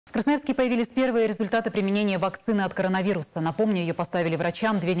В Красноярске появились первые результаты применения вакцины от коронавируса. Напомню, ее поставили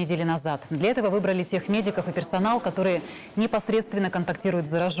врачам 2 недели назад. Для этого выбрали тех медиков и персонал, которые непосредственно контактируют с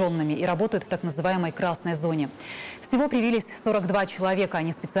зараженными и работают в так называемой красной зоне. Всего привились 42 человека.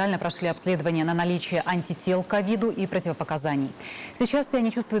 Они специально прошли обследование на наличие антител к ковиду и противопоказаний. Сейчас все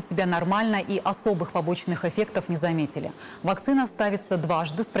они чувствуют себя нормально и особых побочных эффектов не заметили. Вакцина ставится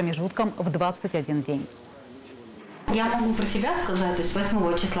дважды с промежутком в 21 день. Я могу про себя сказать, то есть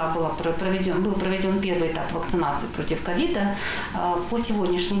 8 числа был проведен первый этап вакцинации против ковида. По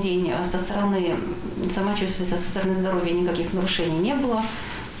сегодняшний день со стороны самочувствия, со стороны здоровья никаких нарушений не было.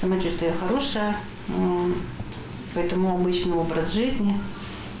 Самочувствие хорошее, поэтому обычный образ жизни,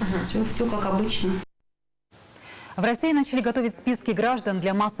 все как обычно. В России начали готовить списки граждан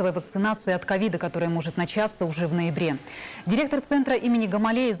для массовой вакцинации от ковида, которая может начаться уже в ноябре. Директор центра имени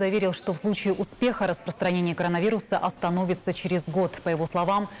Гамалеи заверил, что в случае успеха распространение коронавируса остановится через год. По его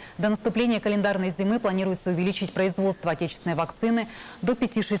словам, до наступления календарной зимы планируется увеличить производство отечественной вакцины до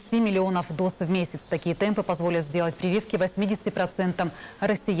 5-6 миллионов доз в месяц. Такие темпы позволят сделать прививки 80%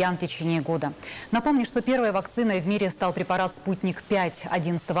 россиян в течение года. Напомню, что первой вакциной в мире стал препарат «Спутник-5».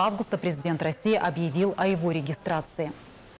 11 августа президент России объявил о его регистрации.